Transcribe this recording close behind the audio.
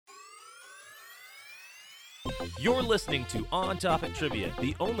You're listening to On Topic Trivia,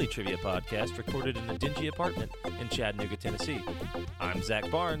 the only trivia podcast recorded in a dingy apartment in Chattanooga, Tennessee. I'm Zach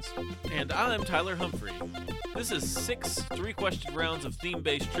Barnes. And I'm Tyler Humphrey. This is 6 3-question rounds of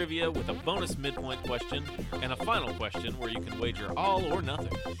theme-based trivia with a bonus midpoint question and a final question where you can wager all or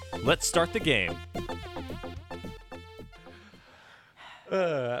nothing. Let's start the game.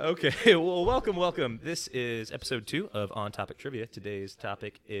 Okay, well, welcome. This is episode 2 of On Topic Trivia. Today's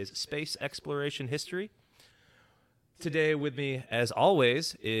topic is space exploration history. Today with me, as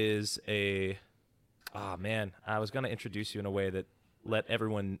always, is I was going to introduce you in a way that let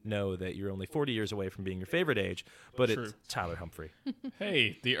everyone know that you're only 40 years away from being your favorite age, but True. It's Tyler Humphrey.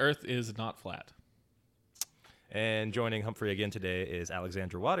 Hey, the Earth is not flat. And joining Humphrey again today is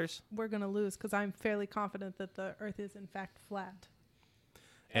Alexandra Waters. We're going to lose because I'm fairly confident that the Earth is in fact flat.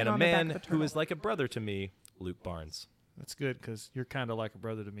 And a on the back man of a who is turtle. like a brother to me, Luke Barnes. That's good because you're kind of like a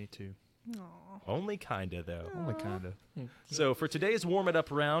brother to me too. Aw. Only kinda, though. Only kind of. So for today's warm-it-up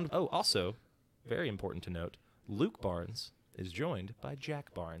round, also, very important to note, Luke Barnes is joined by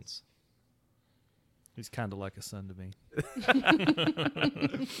Jack Barnes. He's kind of like a son to me.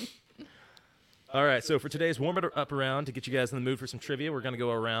 All right, so for today's warm-it-up round, to get you guys in the mood for some trivia, we're going to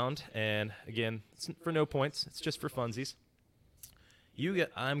go around, and again, it's for no points, it's just for funsies.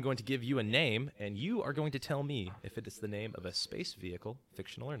 I'm going to give you a name, and you are going to tell me if it is the name of a space vehicle,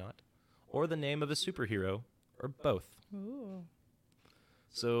 fictional or not, or the name of a superhero, or both. Ooh.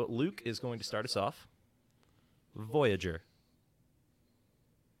 So Luke is going to start us off. Voyager.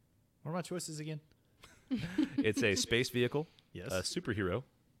 What are my choices again? It's a space vehicle, Yes. a superhero,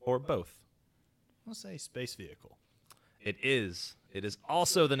 or both. I'll say space vehicle. It is. It is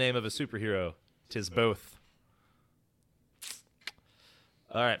also the name of a superhero. 'Tis both.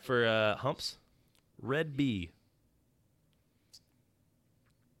 All right, for Humps, Red Bee.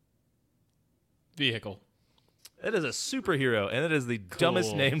 Vehicle. It is a superhero, and it is the dumbest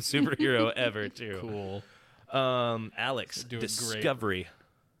Cool. named superhero ever, too. Cool. Alex, Doing great. Discovery.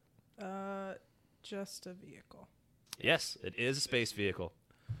 Just a vehicle. Yes, it is a space vehicle.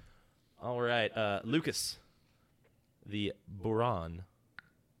 All right, Lucas, the Buran.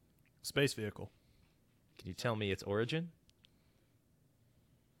 Space vehicle. Can you tell me its origin?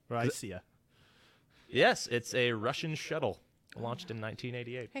 Rycia. Yes, it's a Russian shuttle launched in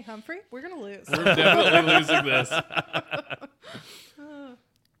 1988. Hey, Humphrey, we're going to lose. We're definitely losing this. All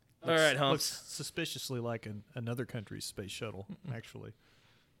right, Looks Humps. suspiciously like another country's space shuttle, actually.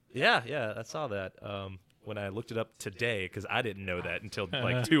 Yeah, I saw that when I looked it up today because I didn't know that until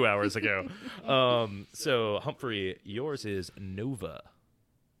like 2 hours ago. So, Humphrey, yours is Nova.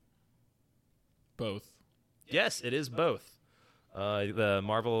 Both. Yes, it is both. The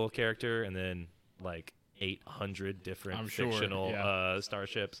Marvel character and then like 800 different I'm sure, fictional yeah.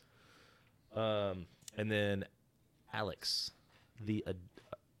 starships. And then Alex, the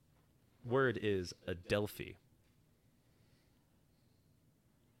word is Adelphi.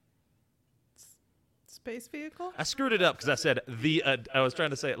 Space vehicle? I screwed it up because I said I was trying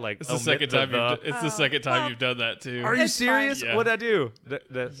to say it like It's the second time Well, you've done that too. Are you It's serious? fine. Yeah. What'd I do?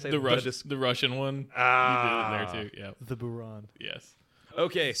 The Russian one? You did it there too. Yeah. The Buran. Yes.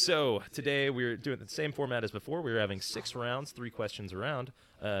 Okay, so today we're doing the same format as before. We're having 6 rounds, 3 questions around.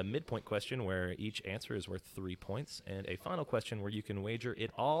 A midpoint question where each answer is worth 3 points, and a final question where you can wager it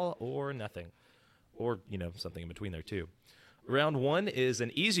all or nothing, or something in between there too. Round 1 is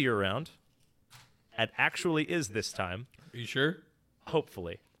an easier round. It actually is this time, Are you sure?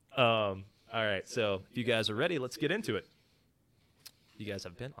 hopefully. All right, so if you guys are ready, let's get into it. You guys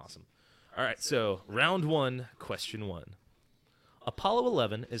have been awesome. All right, so round 1, question 1. Apollo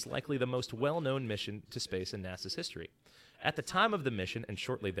 11 is likely the most well-known mission to space in NASA's history. At the time of the mission and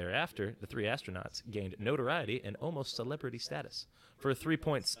shortly thereafter, the 3 astronauts gained notoriety and almost celebrity status. For 3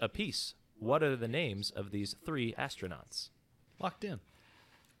 points apiece, what are the names of these 3 astronauts? Locked in.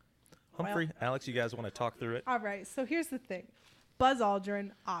 Humphrey, Alex, you guys want to talk through it? All right, so here's the thing. Buzz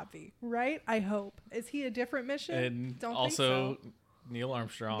Aldrin, Avi, right? I hope. Is he a different mission? And Don't also think Neil so.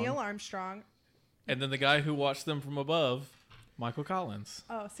 Armstrong. Neil Armstrong. And then the guy who watched them from above, Michael Collins.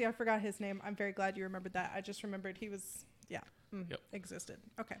 Oh, see, I forgot his name. I'm very glad you remembered that. I just remembered he was, Yep. existed.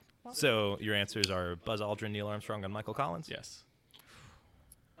 Okay. Well, So your answers are Buzz Aldrin, Neil Armstrong, and Michael Collins? Yes.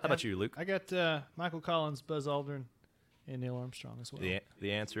 How about you, Luke? I got Michael Collins, Buzz Aldrin, and Neil Armstrong as well.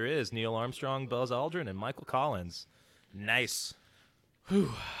 The answer is Neil Armstrong, Buzz Aldrin, and Michael Collins. Nice.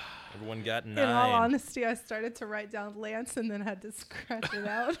 Whew. Everyone got 9. in all honesty, I started to write down Lance and then had to scratch it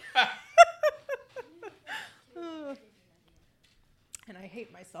out. And I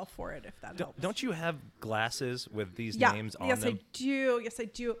hate myself for it if that Don't, helps. don't you have glasses with these Yeah. names on Yes, them? I do. Yes, I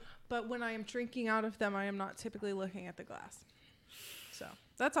do. But when I am drinking out of them, I am not typically looking at the glass. So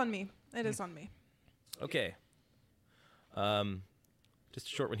that's on me. It is on me. Okay. Just a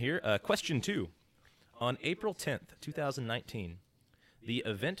short one here. Question 2. On April 10th, 2019, the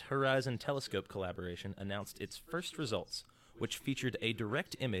Event Horizon Telescope collaboration announced its first results, which featured a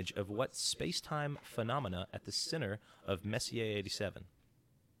direct image of what space-time phenomena at the center of Messier 87,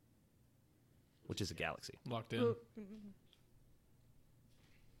 which is a galaxy. Locked in. Ooh,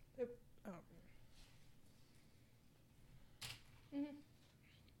 oh.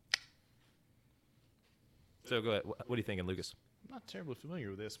 So go ahead. What are you thinking, Lucas? I'm not terribly familiar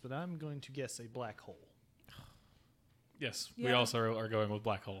with this, but I'm going to guess a black hole. Yes, we Yeah. also are going with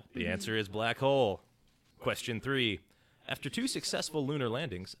black hole. The answer is black hole. Question 3. After 2 successful lunar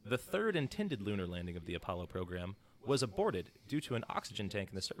landings, the third intended lunar landing of the Apollo program was aborted due to an oxygen tank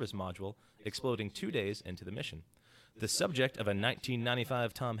in the service module exploding 2 days into the mission. The subject of a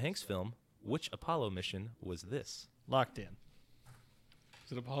 1995 Tom Hanks film, which Apollo mission was this? Locked in.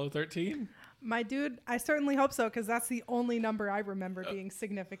 Is it Apollo 13? My dude, I certainly hope so, because that's the only number I remember being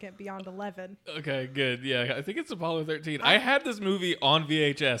significant beyond 11. Okay, good. Yeah, I think it's Apollo 13. I had this movie on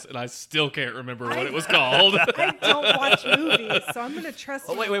VHS, and I still can't remember what it was called. I don't watch movies, so I'm going to trust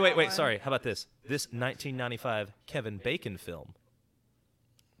Oh, you wait, on that one. Sorry. How about this? This 1995 Kevin Bacon film.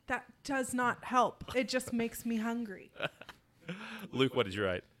 That does not help. It just makes me hungry. Luke, what did you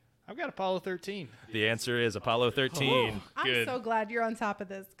write? I've got Apollo 13. The answer is Apollo 13. I'm Good. so glad you're on top of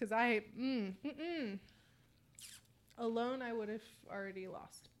this, because alone I would have already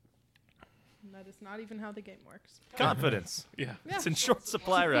lost. And that is not even how the game works. Confidence. Yeah. It's in short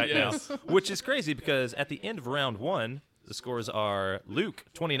supply right Yes. now, which is crazy because at the end of round 1, the scores are Luke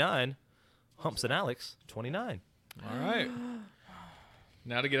 29, Humps and Alex 29. All right.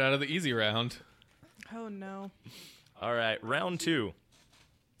 Now to get out of the easy round. Oh, no. All right, round 2.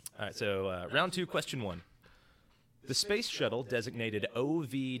 All right, so round 2, question 1. The space shuttle designated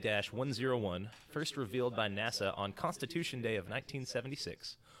OV-101, first revealed by NASA on Constitution Day of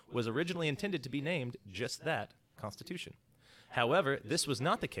 1976, was originally intended to be named just that, Constitution. However, this was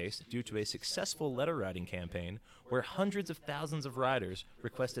not the case due to a successful letter-writing campaign where hundreds of thousands of writers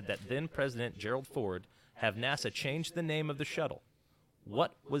requested that then-President Gerald Ford have NASA change the name of the shuttle.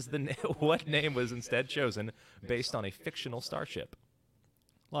 What was what name was instead chosen based on a fictional starship?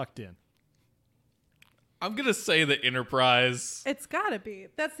 Locked in. I'm going to say the Enterprise. It's got to be.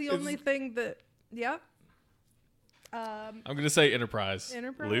 That's the only thing that, yeah. I'm going to say Enterprise.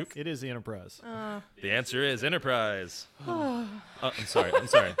 Enterprise. Luke? It is the Enterprise. The answer is Enterprise. I'm sorry.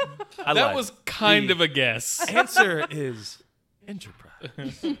 I That lied. was kind of a guess. Answer is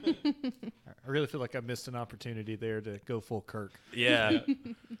Enterprise. I really feel like I missed an opportunity there to go full Kirk. Yeah.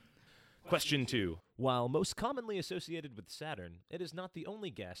 Question 2. While most commonly associated with Saturn, it is not the only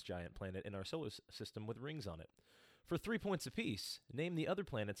gas giant planet in our solar system with rings on it. For 3 points apiece, name the other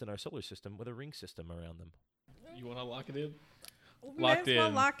planets in our solar system with a ring system around them. You want to lock it in? We might Locked as well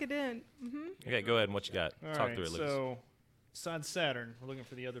in. lock it in. Okay, go ahead. What you got? All Talk right, through it, Lucas. so besides Saturn, we're looking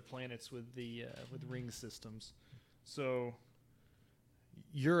for the other planets with the with ring systems. So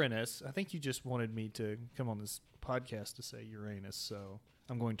Uranus, I think you just wanted me to come on this podcast to say Uranus, so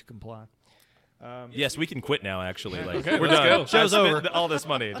I'm going to comply. Yes, we can quit now, actually. Like, Okay, we're let's done. go. Show's I spent over. all this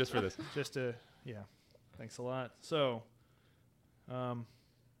money just for this. Just to, yeah, thanks a lot. So,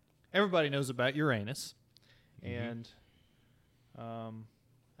 everybody knows about Uranus, and I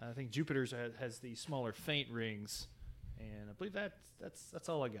think Jupiter's has the smaller faint rings, and I believe that's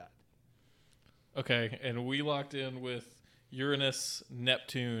all I got. Okay, and we locked in with Uranus,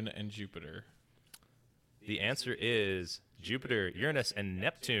 Neptune, and Jupiter. The answer is Jupiter, Uranus, and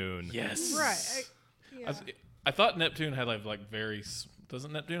Neptune. Yes. Right. Yeah. I thought Neptune had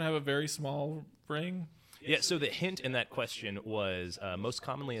doesn't Neptune have a very small ring? Yeah, so the hint in that question was most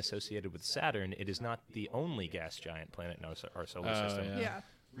commonly associated with Saturn. It is not the only gas giant planet in our solar system. yeah. Yeah.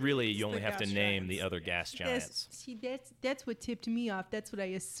 Really, It's you only the have to gas name giants. the other gas giants. See, that's what tipped me off. That's what I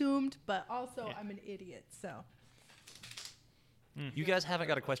assumed, but also I'm an idiot, so. You guys haven't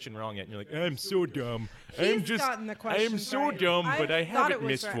got a question wrong yet. And you're like, I'm so dumb. He's gotten the questions I'm so right. dumb, but I thought it haven't was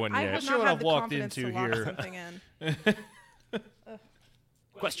missed right. one I yet. have Sure not what had I've the walked confidence into to lock here. something in.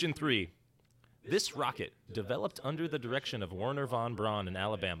 Question 3. This rocket, developed under the direction of Werner von Braun in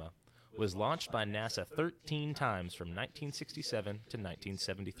Alabama, was launched by NASA 13 times from 1967 to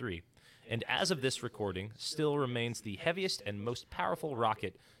 1973, and as of this recording, still remains the heaviest and most powerful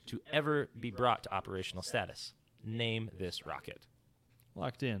rocket to ever be brought to operational status. Name this rocket.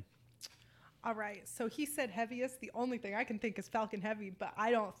 Locked in. All right. So he said heaviest. The only thing I can think is Falcon Heavy, but I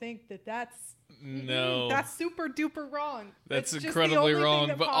don't think that's No. that's super duper wrong. That's It's just the incredibly only thing wrong.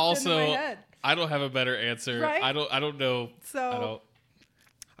 that But popped into my also, head. I don't have a better answer. Right? I don't know. So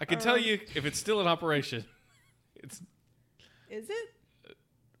I can tell you if it's still in operation. It's is it?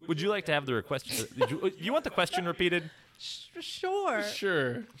 Would you like to have the request? You want the question repeated? Sure.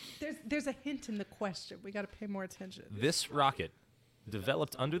 sure. There's a hint in the question. We got to pay more attention. This rocket,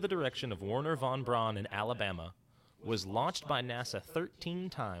 developed under the direction of Werner von Braun in Alabama, was launched by NASA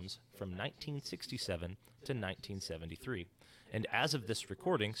 13 times from 1967 to 1973, and as of this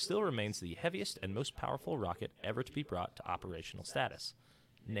recording, still remains the heaviest and most powerful rocket ever to be brought to operational status.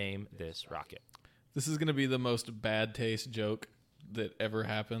 Name this rocket. This is going to be the most bad taste joke that ever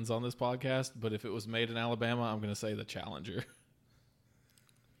happens on this podcast, but if it was made in Alabama, I'm going to say the Challenger.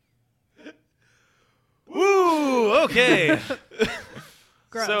 Woo! Okay.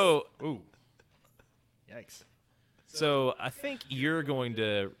 Gross. Ooh. Yikes. So I think you're going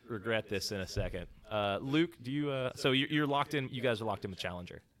to regret this in a second. Luke, do you? So you're locked in. You guys are locked in with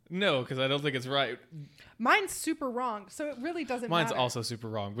Challenger. No, because I don't think it's right. Mine's super wrong, so it really doesn't Mine's matter. also super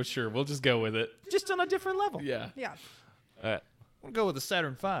wrong, but sure, we'll just go with it. Just on a different level. Yeah. Yeah. All right. We'll go with the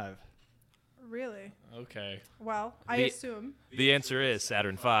Saturn V. Really? Okay. Well, I The- assume. The answer is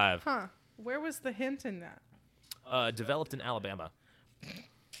Saturn V. Huh. Where was the hint in that? Developed in Alabama.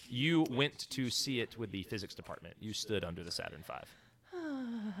 You went to see it with the physics department. You stood under the Saturn V.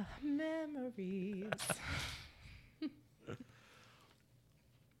 Memories.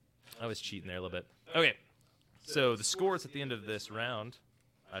 I was cheating there a little bit. Okay. So the scores at the end of this round,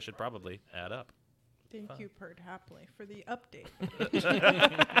 I should probably add up. Thank you, Perd Hapley, for the update.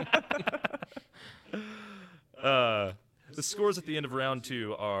 The scores at the end of round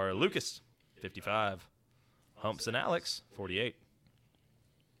 2 are Lucas, 55. Humps and Alex, 48.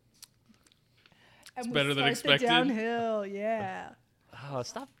 And we better than start the expected. downhill, yeah. Oh,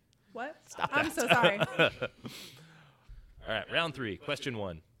 stop. What? Stop I'm that. so sorry. All right, round 3, question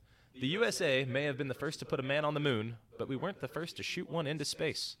 1. The USA may have been the first to put a man on the moon, but we weren't the first to shoot one into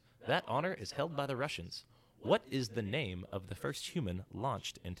space. That honor is held by the Russians. What is the name of the first human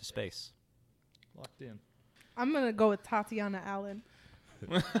launched into space? Locked in. I'm going to go with Tatiana Allen.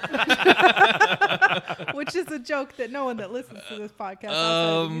 Which is a joke that no one that listens to this podcast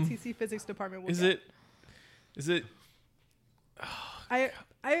outside of the UTC physics department will get. Is it I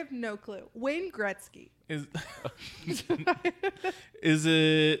have no clue. Wayne Gretzky. is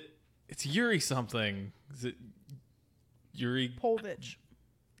it it's Yuri something. Is it Yuri Povich.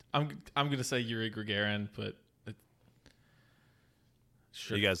 I'm gonna say Yuri Gagarin, but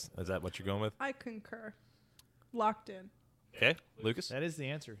sure. You guys, is that what you're going with? I concur. Locked in. Okay, Lucas? That is the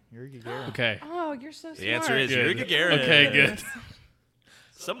answer. Yuri Gagarin. Okay. Oh, you're so smart. The answer is Good. Yuri Gagarin. Okay, good.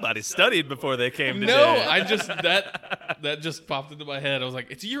 Somebody studied before they came today. No, I just that just popped into my head. I was like,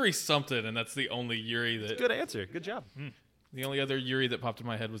 it's Yuri something, and that's the only Yuri that Good answer. Good job. the only other Yuri that popped in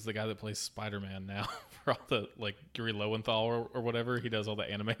my head was the guy that plays Spider-Man now for all the like Yuri Lowenthal or whatever. He does all the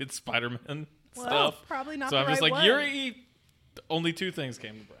animated Spider-Man Well, stuff. probably not So the I'm just right like one. Yuri. Only two things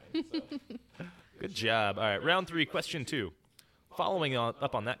came to brain. So. Good job. All right, round 3, question 2. Following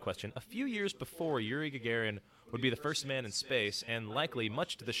up on that question, a few years before Yuri Gagarin would be the first man in space, and likely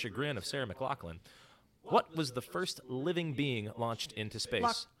much to the chagrin of Sarah McLachlan, what was the first living being launched into space?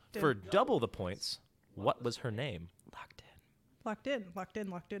 Locked in. For double the points, what was her name? Locked in. Locked in. Locked in.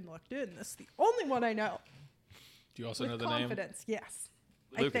 Locked in. Locked in. That's the only one I know. Do you also With know the name? confidence, yes.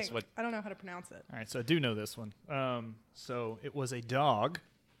 Lucas, I think. what- I don't know how to pronounce it. All right, so I do know this one. So it was a dog,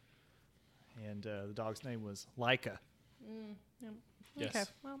 and the dog's name was Laika. Yes. Okay,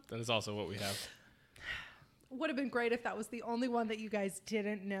 well, That is also what we have. would have been great if that was the only one that you guys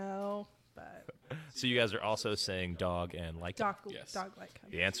didn't know, but So you guys are also saying dog and Laika. dog Yes. like him.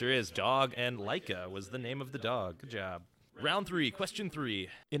 The answer is dog and Laika was the name of the dog. Good job. Round 3, question 3.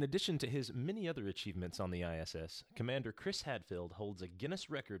 In addition to his many other achievements on the ISS, Commander Chris Hadfield holds a Guinness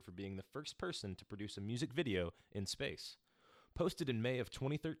record for being the first person to produce a music video in space. Posted in May of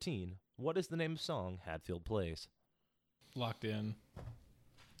 2013, what is the name of the song Hadfield plays? Locked in.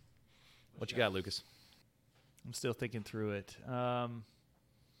 What you got, Lucas? I'm still thinking through it. I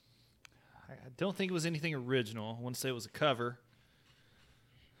don't think it was anything original. I want to say it was a cover.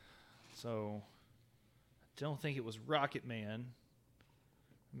 So I don't think it was Rocket Man.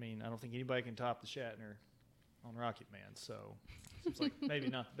 I mean, I don't think anybody can top the Shatner on Rocket Man. So it's like maybe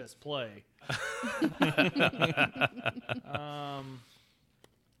not the best play.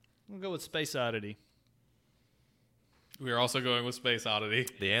 We'll go with Space Oddity. We are also going with Space Oddity.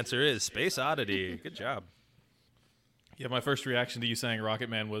 The answer is Space Oddity. Good job. Yeah, my first reaction to you saying Rocket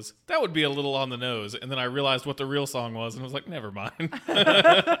Man was, that would be a little on the nose. And then I realized what the real song was and was like, never mind.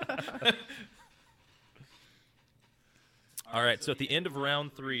 All right, so at the end of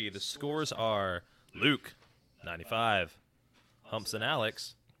round 3, the scores are Luke, 95. Humps and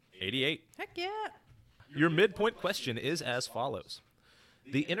Alex, 88. Heck yeah. Your midpoint question is as follows.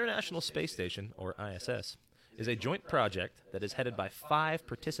 The International Space Station, or ISS, is a joint project that is headed by 5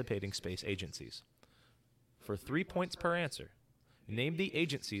 participating space agencies. For 3 points per answer, name the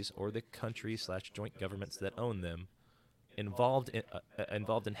agencies or the countries/joint governments that own them involved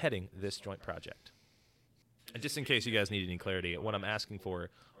in heading this joint project. And just in case you guys need any clarity, what I'm asking for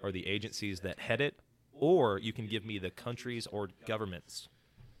are the agencies that head it, or you can give me the countries or governments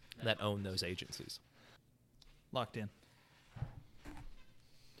that own those agencies. Locked in.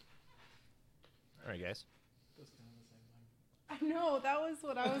 All right, guys. I know, that was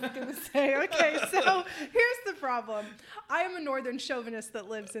what I was going to say. Okay, so here's the problem. I am a northern chauvinist that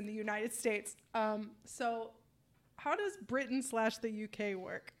lives in the United States. So how does Britain/the UK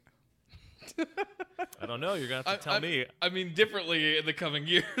work? I don't know. You're going to have to tell me. I mean, differently in the coming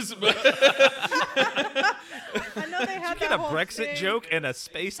years. But I know they had Get that a whole Brexit thing. joke and a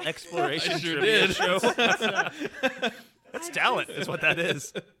space exploration I sure trivia did. show. That's talent, is what that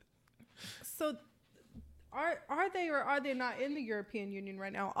is. So are they or are they not in the European Union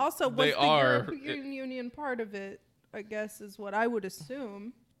right now? Also, was They the are. European Union part of it? I guess is what I would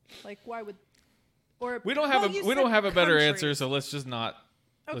assume. Like, why would? Or we don't have you we don't said have a better countries. answer, so let's just not.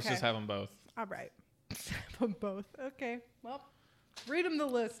 Let's Okay. just have them both. All right, Have both. Okay, well, read them the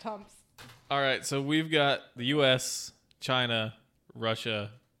list, Humps. All right, so we've got the U.S., China,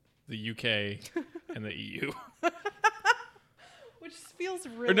 Russia, the UK, and the EU. Which feels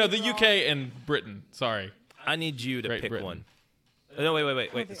really. Or no, the wrong. UK and Britain. Sorry, I need you to Great pick Britain. one. No,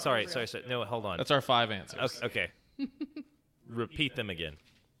 wait. they Sorry. are real. No, hold on. that's our 5 answers. Okay. Repeat them again.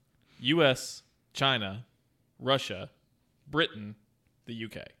 U.S., China, Russia, Britain, the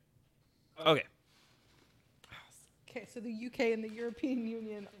UK. Okay. Okay, so the UK and the European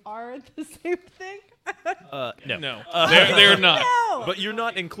Union are the same thing. No. No, they're not. No. But you're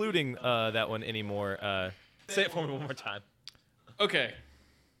not including that one anymore. Say it for me one more time. Okay.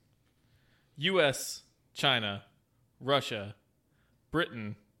 U.S., China, Russia,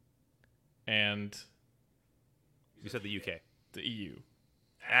 Britain, and You said the UK. the EU.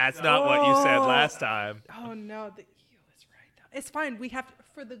 That's not what you said last time. Oh no, the EU is right. It's fine. We have to,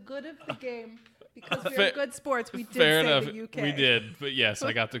 for the good of the game, because we're Fair- good sports. We did Fair say enough. the UK. We did, but yes,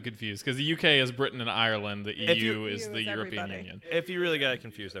 I got them confused because the UK is Britain and Ireland. The If you- EU is EU the is European everybody. Union. If you really got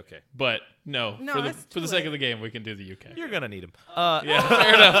confused, okay. But no, No, for the it's for the too sake late. of the game, we can do the UK. You're going to need them. Yeah,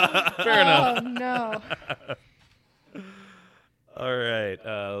 fair enough. Fair enough. Oh no. All right.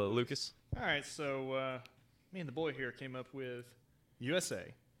 Lucas? All right, so me and the boy here came up with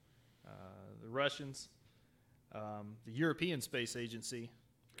USA, the Russians, the European Space Agency,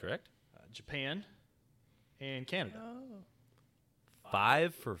 Correct? Japan, and Canada.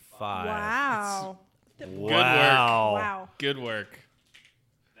 5 for 5. Wow. Wow. Wow. Good work.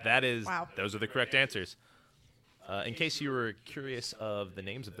 That is, Wow. those are the correct answers. In case you were curious of the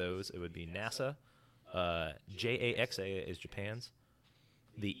names of those, it would be NASA. JAXA is Japan's.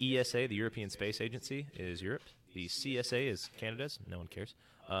 The ESA, the European Space Agency, is Europe. The CSA is Canada's. No one cares.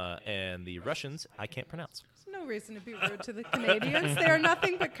 And the Russians, I can't pronounce. There's no reason to be rude to the Canadians. They are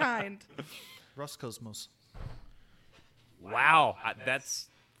nothing but kind. Roscosmos. Wow, that's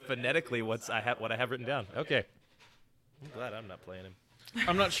phonetically what I have written down. Okay. I'm glad I'm not playing him.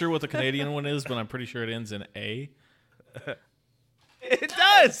 I'm not sure what the Canadian one is, but I'm pretty sure it ends in A. It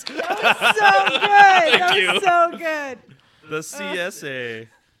does. So good. That was so good. The CSA.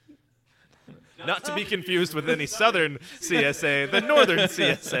 Not to be confused with any southern CSA, the northern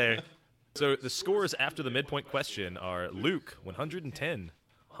CSA. So the scores after the midpoint question are Luke, 110.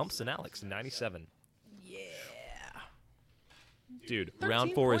 Humps and Alex, 97. Yeah. Dude, 13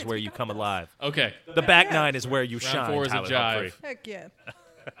 round 4 is points, where we you got come this. alive. Okay. The back Yeah. 9 is where you Round shine, 4 is a Tyler jive. Humphrey. Heck yeah.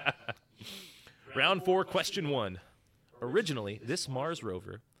 Round 4, question 1. Originally, this Mars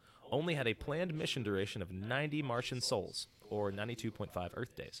rover only had a planned mission duration of 90 Martian sols, or 92.5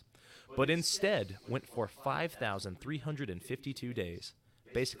 Earth days, but instead went for 5,352 days,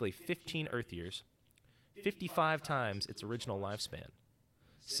 basically 15 Earth years, 55 times its original lifespan,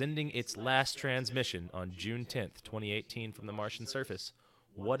 sending its last transmission on June 10th, 2018 from the Martian surface.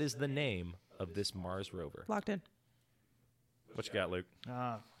 What is the name of this Mars rover? Locked in. What you got, Luke?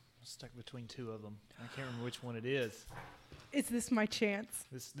 I'm stuck between two of them. I can't remember which one it is. Is this my chance?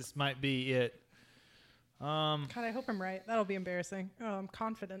 This might be it. God, I hope I'm right. That'll be embarrassing. Oh, I'm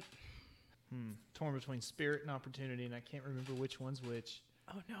confident. Torn between spirit and opportunity, and I can't remember which one's which.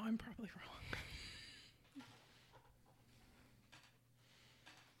 Oh no, I'm probably wrong.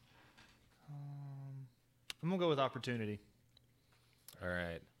 I'm going to go with opportunity. All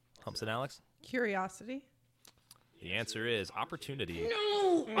right. Humps and Alex? Curiosity. The answer is opportunity.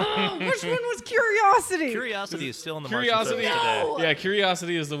 No. Oh, which one was curiosity? Curiosity is still in the Curiosity, Martian service today. yeah,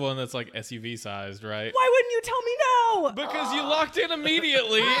 Curiosity is the one that's like SUV sized, right? Why wouldn't you tell me no? Because you locked in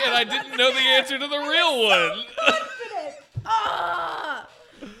immediately, and I didn't know the answer to the real one. Confident. Ah.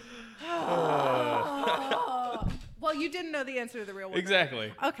 Well, you didn't know the answer to the real one.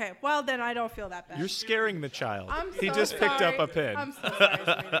 Exactly. Okay. Well, then I don't feel that bad. You're scaring the child. I'm He so just picked up sorry. a pen. I'm so sorry,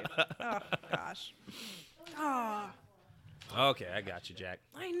 sweetie. Oh gosh. Ah. Okay, I got you, Jack.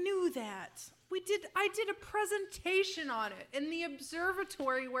 I knew that. I did a presentation on it in the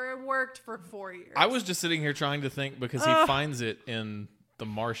observatory where I worked for 4 years. I was just sitting here trying to think because he finds it in The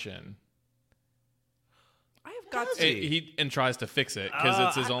Martian. I have got Does to. He and tries to fix it because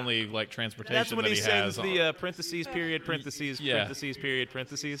it's his only like transportation That's when that he he sends has. the parentheses, period, parentheses, Yeah. parentheses, period,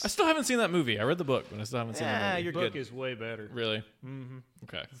 parentheses. I still haven't seen that movie. I read the book, but I still haven't seen the Yeah, movie. you're Book good. is way better. Really?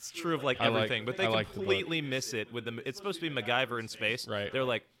 Okay. It's true of like I like- everything, but they I like the book. completely miss it with the. It's supposed to be MacGyver in space. Right. They're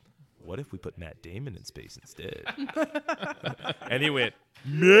like, what if we put Matt Damon in space instead? And he went,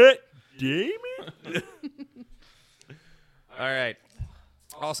 Matt Damon? All right.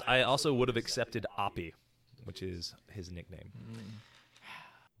 I also would have accepted Oppie, which is his nickname.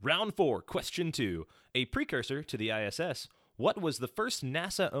 Round 4, question 2. A precursor to the ISS, what was the first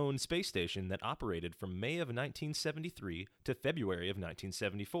NASA-owned space station that operated from May of 1973 to February of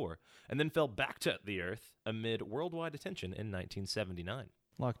 1974, and then fell back to the Earth amid worldwide attention in 1979?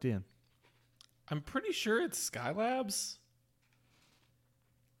 Locked in. I'm pretty sure it's Skylabs.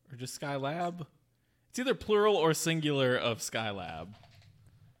 Or just Skylab. It's either plural or singular of Skylab.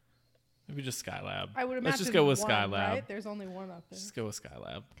 Maybe just Skylab. I would imagine Let's just go with one, Skylab. Right? There's only one up there. Just go with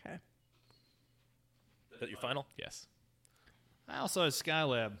Skylab. Okay. Is that your final? Yes. I also had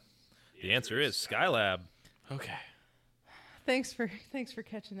Skylab. The answer is Skylab. Okay. Thanks for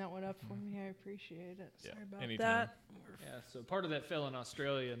catching that one up for me. I appreciate it. Yeah, Sorry about anytime. that. Yeah, so part of that fell in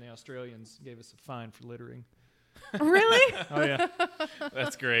Australia, and the Australians gave us a fine for littering. Really? Oh, yeah.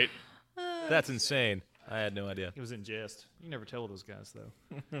 That's great. That's insane. I had no idea. It was in jest. You never tell those guys,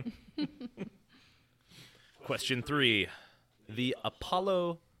 though. Question 3. The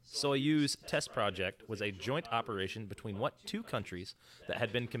Apollo-Soyuz test project was a joint operation between what two countries that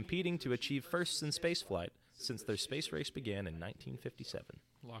had been competing to achieve firsts in spaceflight since their space race began in 1957?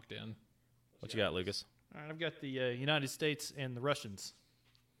 Locked in. What you got, Lucas? All right, I've got the United States and the Russians.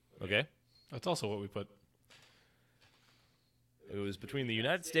 Okay. That's also what we put. It was between the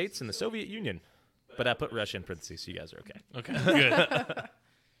United States and the Soviet Union. But I put Russia in parentheses, so you guys are okay. Okay, good.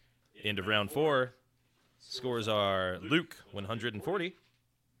 End of round 4. Scores are Luke, 140.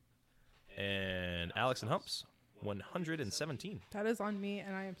 And Alex and Humps, 117. That is on me,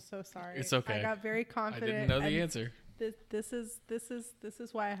 and I am so sorry. It's okay. I got very I confident. didn't know the and answer. This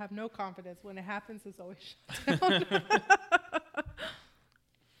is why I have no confidence. When it happens, it's always shut down.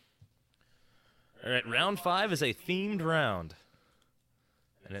 All right, round 5 is a themed round.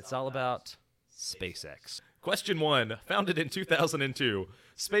 And it's all about SpaceX. Question 1. Founded in 2002,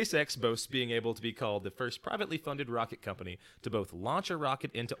 SpaceX boasts being able to be called the first privately funded rocket company to both launch a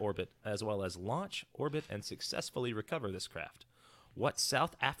rocket into orbit, as well as launch, orbit, and successfully recover this craft. What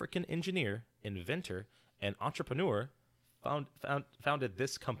South African engineer, inventor, and entrepreneur founded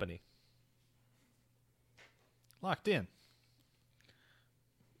this company? Locked in.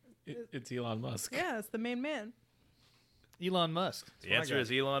 It's Elon Musk. Yeah, it's the main man. Elon Musk. That's The what I answer got.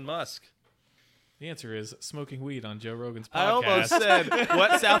 is Elon Musk. The answer is smoking weed on Joe Rogan's podcast. I almost said,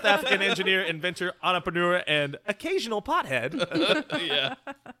 what South African engineer, inventor, entrepreneur, and occasional pothead? Yeah.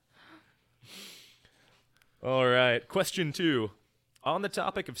 All right. Question 2. On the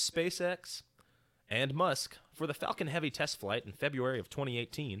topic of SpaceX and Musk, for the Falcon Heavy test flight in February of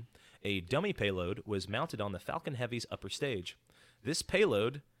 2018, a dummy payload was mounted on the Falcon Heavy's upper stage. This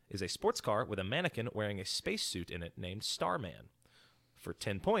payload is a sports car with a mannequin wearing a spacesuit in it named Starman. For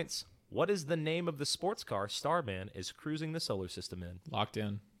 10 points, what is the name of the sports car Starman is cruising the solar system in? Locked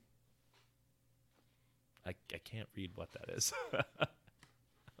in. I can't read what that is.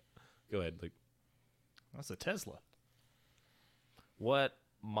 Go ahead, Luke. That's a Tesla. What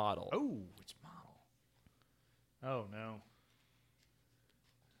model? Oh, which model? Oh, no.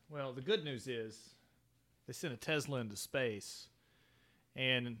 Well, the good news is they sent a Tesla into space,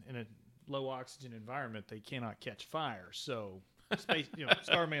 and in a low oxygen environment, they cannot catch fire. So, space,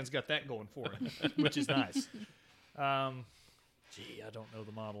 Starman's got that going for him, which is nice. Gee, I don't know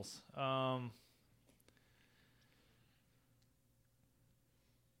the models. I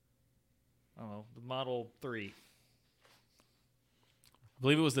don't know. The Model 3. I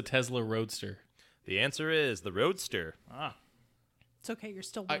believe it was the Tesla Roadster. The answer is the Roadster. Ah. It's okay. You're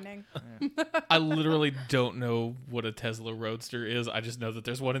still winning. I literally don't know what a Tesla Roadster is. I just know that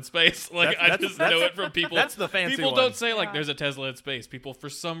there's one in space. Like I just know it from people. That's the fancy People one. don't say like Yeah. there's a Tesla in space. People, for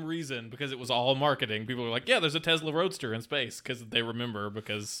some reason, because it was all marketing, people are like, yeah, there's a Tesla Roadster in space because they remember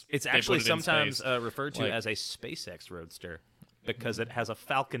because It's they actually put it in sometimes space. referred to Like- as a SpaceX Roadster because it has a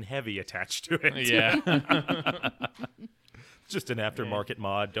Falcon Heavy attached to it. Yeah. Just an aftermarket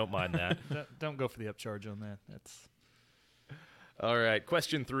mod. Don't mind that. Don't go for the upcharge on that. That's All right,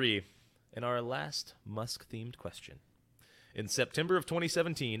 question 3. In our last Musk-themed question. In September of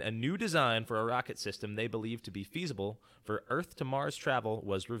 2017, a new design for a rocket system they believed to be feasible for Earth to Mars travel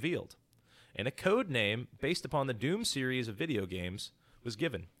was revealed. And a code name based upon the Doom series of video games was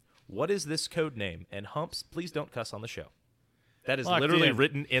given. What is this code name? And Humps, please don't cuss on the show. That is Locked literally in.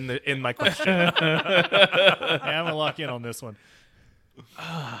 written in my question. yeah, I'm gonna lock in on this one.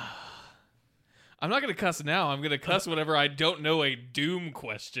 I'm not gonna cuss now. I'm gonna cuss whenever I don't know a Doom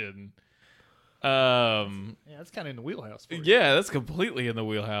question. Yeah, that's kind of in the wheelhouse. For you. Yeah, that's completely in the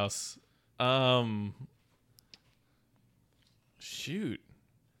wheelhouse. Shoot.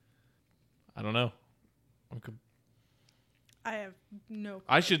 I don't know. I have no.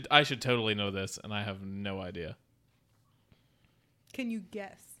 I should totally know this, and I have no idea. Can you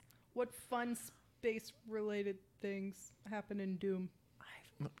guess what fun space-related things happen in Doom?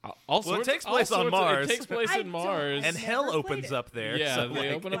 All Well, it sorts- takes all place on sorts of- Mars. It takes place I in don't- Mars. And Never hell played opens it. up there. Yeah, so, they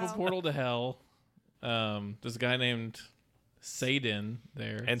like, open up a Wow. portal to hell. There's a guy named Sadin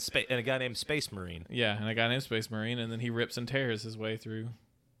there. and a guy named Space Marine. Yeah, and a guy named Space Marine, and then he rips and tears his way through.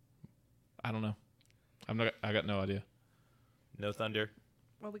 I don't know. I got no idea. No thunder.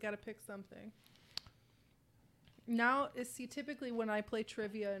 Well, we got to pick something. Now typically when I play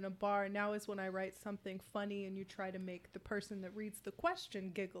trivia in a bar, now is when I write something funny and you try to make the person that reads the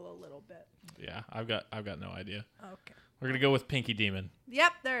question giggle a little bit. Yeah, I've got no idea. Okay. We're gonna go with Pinky Demon.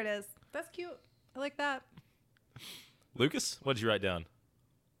 Yep, there it is. That's cute. I like that. Lucas, what did you write down?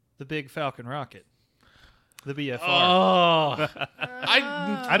 The big Falcon rocket. The BFR. Oh,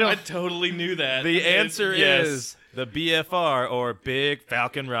 Ah. I totally knew that. The answer Yes. is the BFR, or Big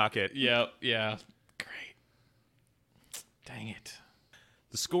Falcon Rocket. Yep. Yeah. Great. Dang it.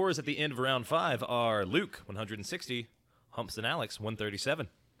 The scores at the end of round 5 are Luke, 160, Humps and Alex, 137.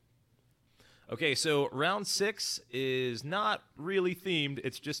 Okay, so round 6 is not really themed.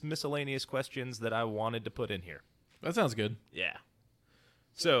 It's just miscellaneous questions that I wanted to put in here. That sounds good. Yeah.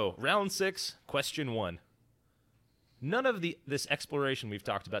 So, round 6, question 1. None of this exploration we've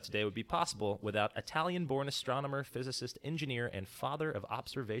talked about today would be possible without Italian-born astronomer, physicist, engineer, and father of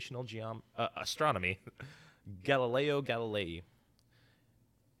observational astronomy, Galileo Galilei.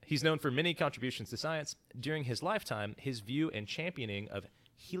 He's known for many contributions to science. During his lifetime, his view and championing of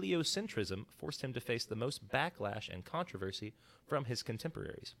heliocentrism forced him to face the most backlash and controversy from his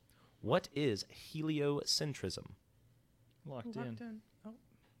contemporaries. What is heliocentrism? Locked Locked in. in. Oh.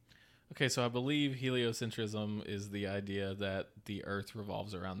 Okay, so I believe heliocentrism is the idea that the Earth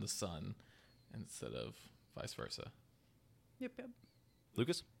revolves around the sun instead of vice versa. Yep, yep.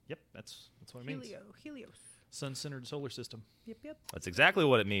 Lucas? Yep, that's what it means. Helios. Sun-centered solar system. Yep, yep. That's exactly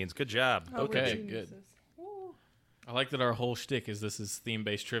what it means. Good job. Oh, we're Okay, geniuses. good. Woo. I like that our whole shtick is this is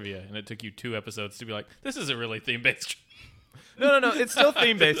theme-based trivia, and it took you 2 episodes to be like, this isn't really theme-based. No. It's still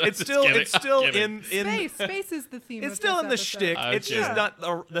theme based. It's Just still kidding. it's still I'm in Space. Space is the theme. it's of still this in the episode. shtick. I'm It's just kidding.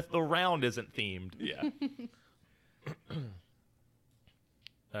 not the round isn't themed. Yeah.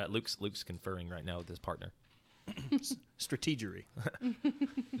 Luke's conferring right now with his partner. Strategery.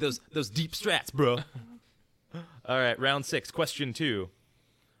 Those deep strats, bro. All right, round 6, question 2.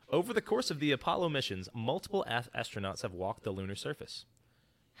 Over the course of the Apollo missions, multiple astronauts have walked the lunar surface.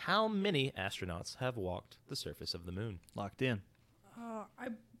 How many astronauts have walked the surface of the moon? Locked in.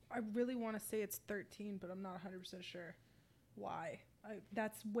 I really want to say it's 13, but I'm not 100% sure. Why?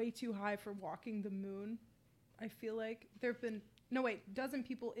 That's way too high for walking the moon. I feel like there've been dozen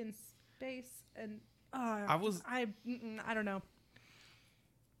people in space, and I don't know.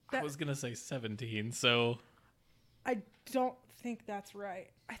 I was going to say 17, so... I don't think that's right.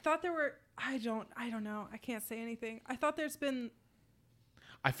 I thought there were. I don't know. I can't say anything. I thought there's been.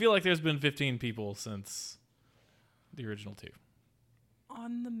 I feel like there's been 15 people since the original 2.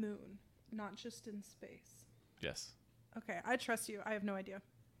 On the moon, not just in space. Yes. Okay, I trust you. I have no idea.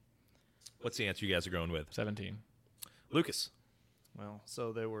 What's the answer you guys are going with? 17. Lucas. Well,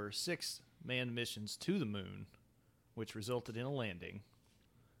 so there were 6 manned missions to the moon. which resulted in a landing,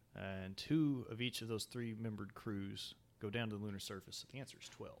 and 2 of each of those 3-membered crews go down to the lunar surface? The answer is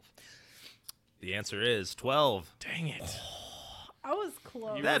 12. The answer is 12. Dang it. I was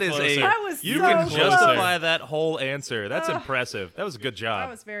close. That is closer. I was you so can close. justify that whole answer. That's impressive. That was a good That job.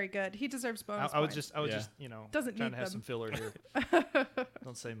 was very good. He deserves bonus I was points. just, Doesn't trying need to have them. some filler here.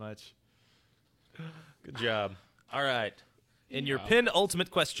 Don't say much. Good job. All right. In your Wow. penultimate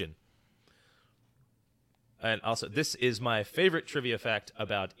question. And also, this is my favorite trivia fact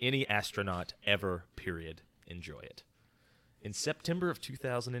about any astronaut ever, period. Enjoy it. In September of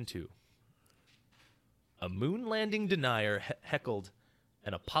 2002, a moon landing denier heckled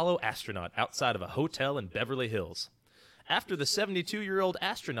an Apollo astronaut outside of a hotel in Beverly Hills. After the 72-year-old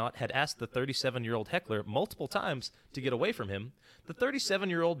astronaut had asked the 37-year-old heckler multiple times to get away from him, the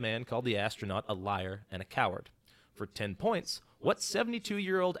 37-year-old man called the astronaut a liar and a coward. For 10 points, what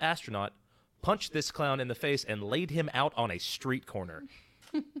 72-year-old astronaut punched this clown in the face and laid him out on a street corner?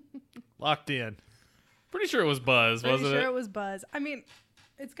 Locked in. Pretty sure it was Buzz, Pretty wasn't sure it? it was Buzz. I mean,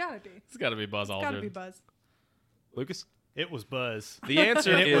 it's gotta be. It's got to be Buzz Aldrin. Gotta be Buzz. Lucas? It was Buzz. The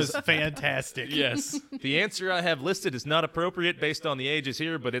answer And it is was fantastic. Yes. the answer I have listed is not appropriate based on the ages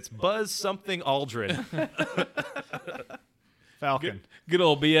here, but it's Buzz something Aldrin. Falcon. Good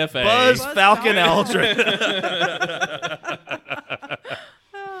old BFA. Buzz Buzz Falcon Aldrin. Aldrin.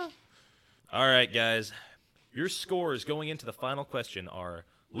 All right, guys. Your scores going into the final question are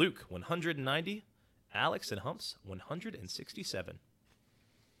Luke 190, Alex and Humps 167.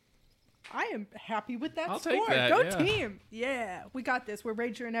 I am happy with that I'll score. take that, Go yeah. team. Yeah, we got this. We're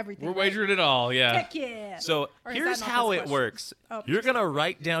wagering everything. We're right? wagering it all, yeah. Heck yeah. So Or is here's that not how this it question? works. Oh. You're going to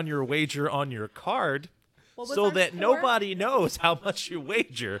write down your wager on your card What was so our that score? nobody knows how much you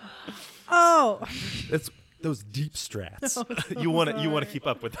wager. Oh, That's those deep strats. I'm so you want to sorry. keep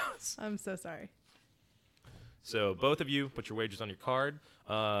up with those. I'm so sorry. So both of you put your wagers on your card.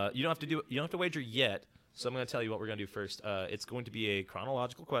 You don't have to wager yet. So I'm going to tell you what we're going to do first. It's going to be a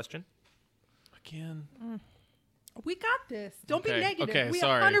chronological question. Again. We got this. Don't be Okay, negative. okay, We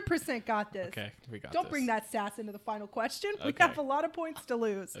sorry. 100% got this. Okay, we got Don't this. bring that sass into the final question. We Okay. have a lot of points to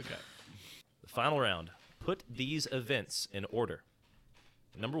lose. Okay. The final round. Put these events in order.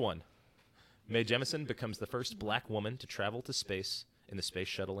 Number 1. Mae Jemison becomes the first black woman to travel to space in the Space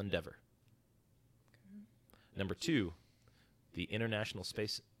Shuttle Endeavour. Number 2. The International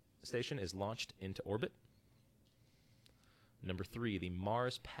Space Station is launched into orbit. Number 3. The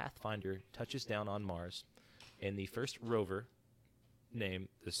Mars Pathfinder touches down on Mars, and the first rover, named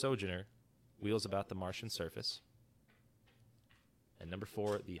the Sojourner, wheels about the Martian surface. And number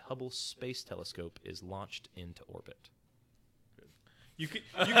 4, the Hubble Space Telescope is launched into orbit. You could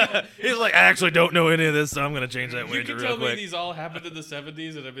He's like, I actually don't know any of this, so I'm going to change that you wager could real tell me quick. these all happened in the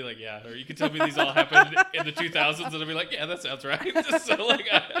 70s, and I'd be like, yeah. Or you could tell me these all happened in the 2000s, and I'd be like, yeah, that sounds right. So, like,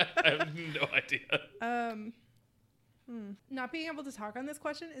 I have no idea. Not being able to talk on this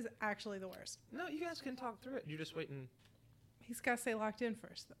question is actually the worst. No, you guys can talk through it. You're just waiting. He's got to say locked in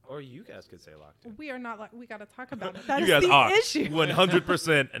first, though. Or you guys could say locked in. We are not. We got to talk about it. That's You guys the are issue.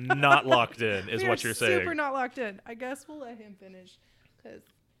 100% not locked in, is We what are you're saying. Super not locked in. I guess we'll let him finish, because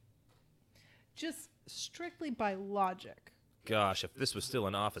just strictly by logic. Gosh, if this was still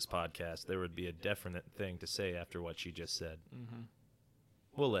an Office podcast, there would be a definite thing to say after what she just said. Mm-hmm.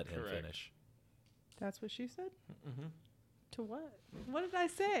 We'll let him Correct. finish. That's what she said. Mm-hmm. To what? What did I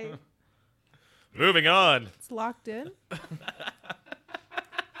say? Moving on. It's locked in.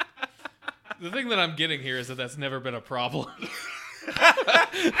 The thing that I'm getting here is that that's never been a problem.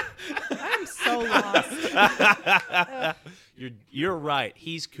 I'm so lost. You're right.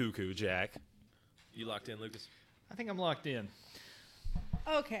 He's cuckoo, Jack. You locked in, Lucas? I think I'm locked in.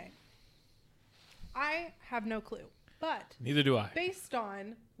 Okay. I have no clue, but Neither do I. based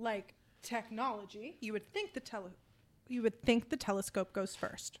on like technology, you would think the telescope goes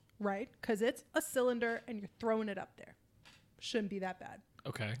first, right? Because it's a cylinder and you're throwing it up there. Shouldn't be that bad.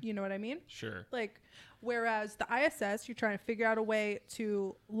 Okay. You know what I mean? Sure. Like, whereas the ISS, you're trying to figure out a way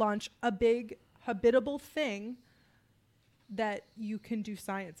to launch a big habitable thing that you can do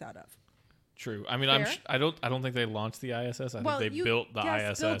science out of. True. I mean, Fair. I don't think they launched the ISS. I think they you- built the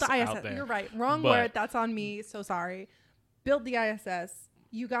yes, ISS built the ISS. out there. You're right. Wrong But- word. That's on me. So sorry. Build the ISS.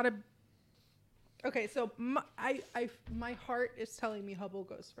 You gotta. Okay, so my heart is telling me Hubble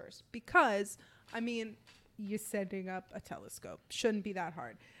goes first because I mean, you're sending up a telescope. Shouldn't be that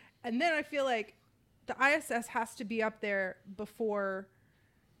hard. And then I feel like the ISS has to be up there before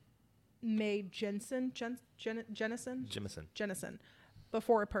Mae Jemison. Jemison.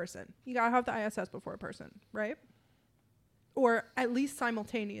 Before a person. You gotta have the ISS before a person, right? Or at least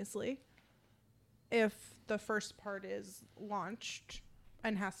simultaneously. if the first part is launched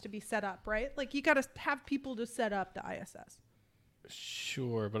and has to be set up, right? Like you got to have people to set up the ISS.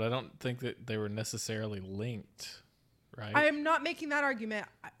 Sure, but I don't think that they were necessarily linked, right? I am not making that argument.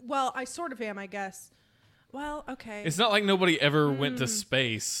 Well, I sort of am, I guess. Well, okay. It's not like nobody ever went to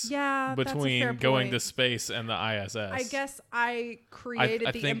space Yeah, that's a between fair going point. to space and the ISS. I guess I created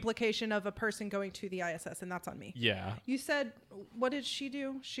I the think- implication of a person going to the ISS, and that's on me. Yeah. You said, what did she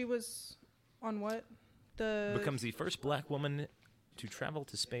do? She was on what? The Becomes the first black woman to travel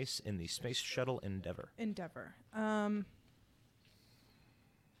to space in the Space Shuttle Endeavour. Endeavor.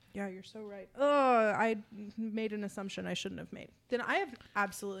 Yeah, you're so right. Oh, I made an assumption I shouldn't have made. Then I have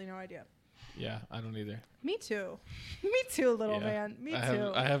absolutely no idea. Yeah, I don't either. Me too. Me too, little Yeah. man. Me I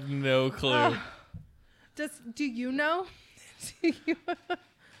too. I have no clue. Do you know? Do you?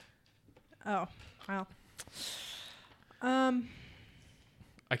 Oh, well.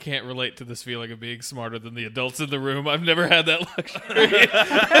 I can't relate to this feeling of being smarter than the adults in the room. I've never had that luxury.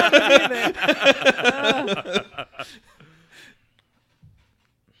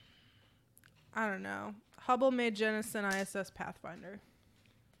 I don't know. Hubble made Jemison ISS Pathfinder.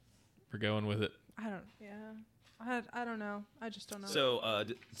 We're going with it. I don't. Yeah. I don't know. I just don't know. So,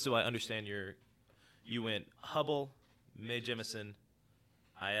 so I understand you went Hubble, Mae Jemison,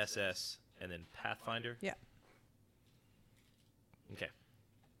 ISS, and then Pathfinder. Yeah. Okay.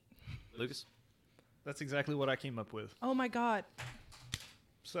 Lucas. That's exactly what I came up with. Oh my God.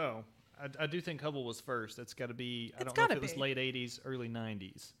 So I do think Hubble was first. That's got to be. I It's don't know if gotta it was be. late '80s, early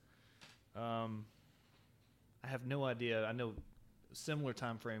 '90s. I have no idea. I know similar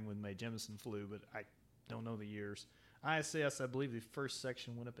time frame when Mae Jemison flew, but I don't know the years. ISS, I believe the first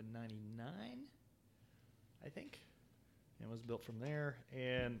section went up in '99. I think. It was built from there,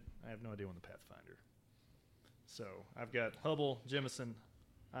 and I have no idea when the Pathfinder. So I've got Hubble, Jemison,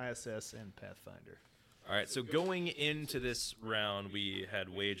 ISS, and Pathfinder. All right. So going into this round, we had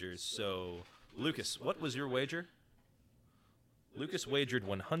wagers. So, Lucas, what was your wager? Lucas wagered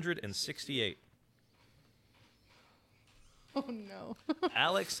 168. Oh no.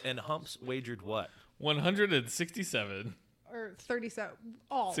 Alex and Humps wagered what? 167. Or 37.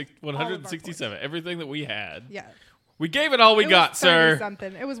 All. 167. Everything that we had. Yeah. We gave it all we It got, was 30 sir.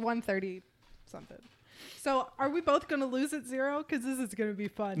 something. It was 130 something. So are we both going to lose at 0? Because this is going to be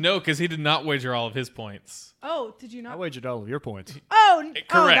fun. No, because he did not wager all of his points. Oh, did you I not? wagered all of your points. Oh,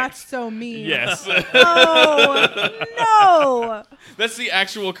 Correct. that's so mean. Yes. Oh, no. That's the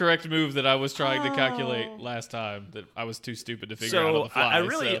actual correct move that I was trying to calculate Oh. last time that I was too stupid to figure out on So the fly. I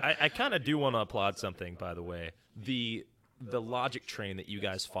really, so- I kind of do want to applaud something, by the way. The logic train that you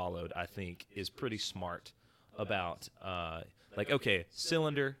guys followed, I think, is pretty smart about, like, okay,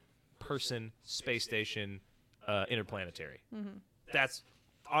 cylinder, person, space station, interplanetary. That's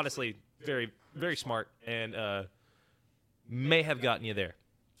honestly very, very smart and may have gotten you there.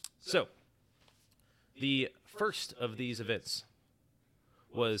 So, the first of these events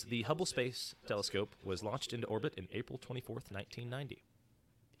was the Hubble Space Telescope was launched into orbit in April 24th, 1990.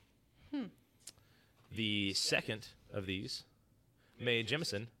 The second of these, Mae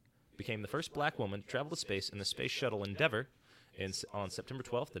Jemison, became the first black woman to travel to space in the Space Shuttle Endeavour on September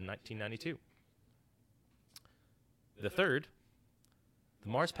 12th, in 1992. The third, the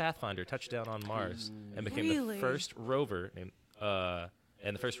Mars Pathfinder touched down on Mars and became Really? the first rover and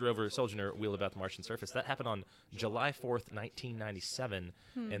the first rover Sojourner wheeled about the Martian surface. That happened on July 4th, 1997,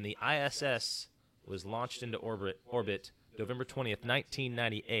 and the ISS was launched into orbit November 20th,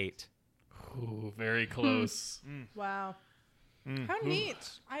 1998. Ooh, very close. Wow. How neat.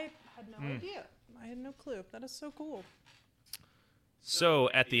 I had no idea. I had no clue. That is so cool. So,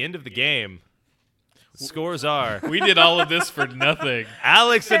 at the end of the game, the scores are We did all of this for nothing.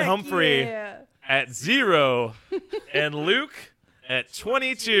 Alex and Heck Humphrey yeah. at 0 and Luke at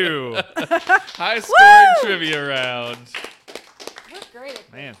 22. High scoring trivia round. We're great.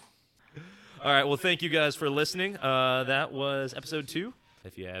 Man. All right, well, thank you guys for listening. That was episode 2.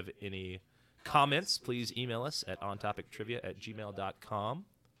 If you have any comments, please email us at ontopictrivia@gmail.com.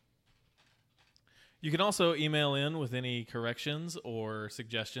 You can also email in with any corrections or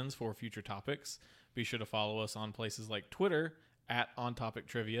suggestions for future topics. Be sure to follow us on places like Twitter at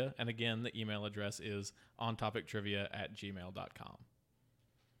ontopictrivia. And again, the email address is ontopictrivia@gmail.com.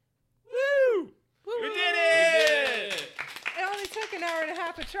 Woo! We did it! It only took an hour and a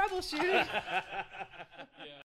half of troubleshooting.